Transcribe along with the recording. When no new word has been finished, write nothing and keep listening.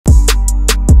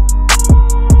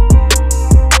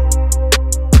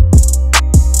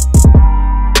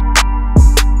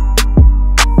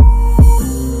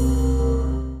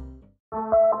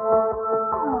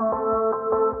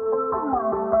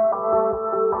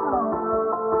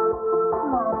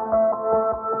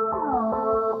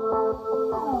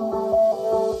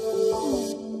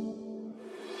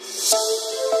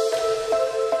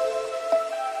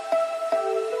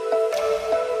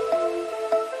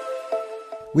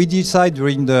We decided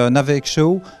during the NAVDEX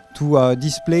show to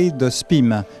display the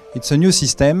SPIMM. It's a new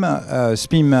system.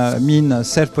 SPIMM means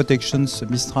Self-Protection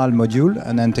Mistral Module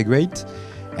and Integrate.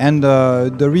 And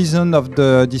the reason of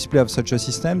the display of such a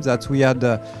system is that we had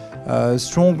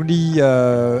strongly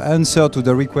answered to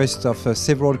the request of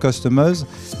several customers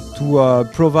to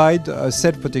provide a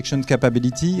self-protection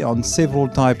capability on several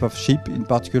types of ship, in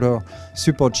particular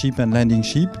support ship and landing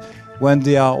ship, when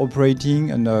they are operating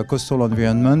in a coastal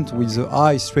environment with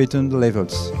high straightened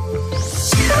levels.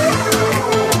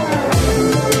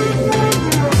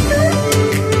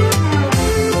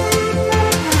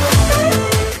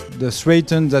 The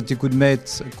straighten that you could make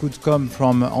could come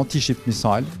from anti-ship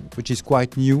missile, which is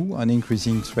quite new and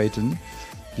increasing straighten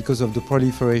because of the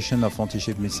proliferation of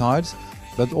anti-ship missiles,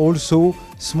 but also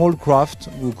small craft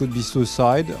who could be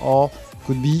suicide or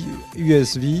could be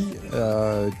USV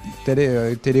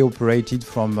tele-operated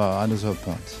from another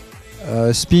point.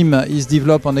 SPIMM is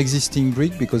developed on existing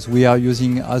brick because we are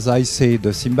using, as I say, the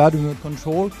SIMBAD remote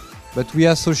control, but we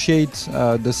associate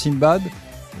the SIMBAD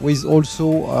with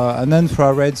also an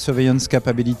infrared surveillance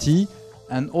capability,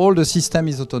 and all the system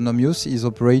is autonomous, is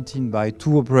operated by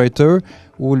 2 operators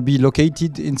who will be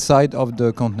located inside of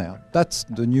the container. That's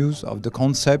the news of the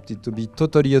concept, it to be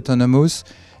totally autonomous,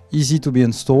 easy to be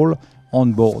installed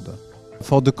on board.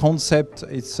 For the concept,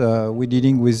 it's we're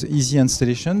dealing with easy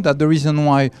installation. That's the reason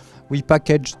why we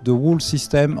packaged the whole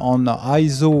system on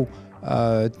ISO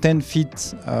 10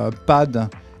 feet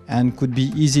pad and could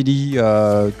be easily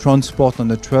transported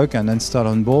on a truck and installed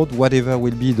on board, whatever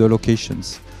will be the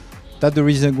locations. That's the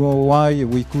reason why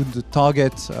we could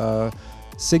target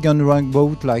second rank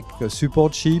boat like a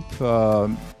support ship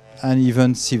and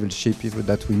even civil ship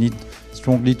that we need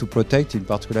strongly to protect, in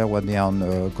particular when they are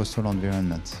on coastal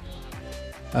environments.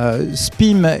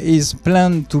 SPIMM is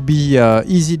planned to be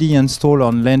easily installed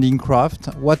on landing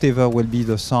craft, whatever will be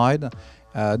the side.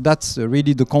 That's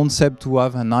really the concept, to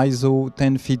have an ISO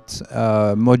 10 feet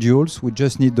modules. We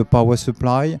just need the power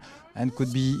supply and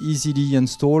could be easily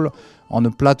installed on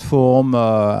a platform,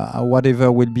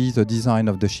 whatever will be the design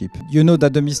of the ship. You know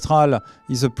that the Mistral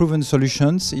is a proven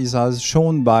solution. It has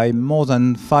shown by more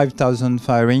than 5,000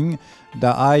 firing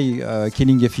the high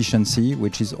killing efficiency,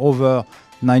 which is over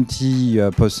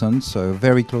 90%, so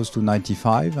very close to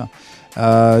 95%.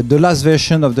 The last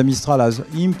version of the Mistral has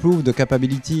improved the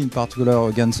capability, in particular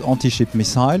against anti-ship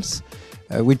missiles,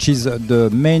 which is the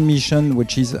main mission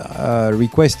which is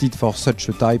requested for such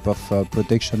a type of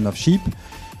protection of ship.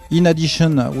 In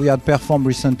addition, we had performed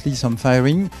recently some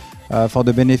firing for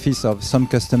the benefits of some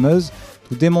customers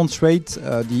to demonstrate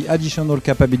the additional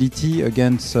capability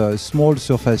against small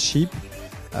surface ship.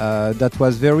 That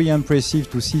was very impressive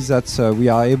to see that we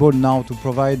are able now to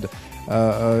provide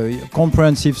a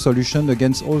comprehensive solution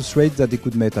against all threats that they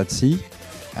could meet at sea.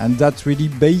 And that's really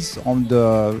based on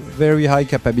the very high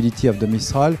capability of the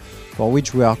Mistral, for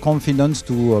which we are confident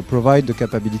to provide the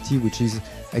capability which is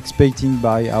expected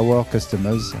by our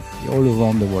customers all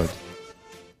around the world.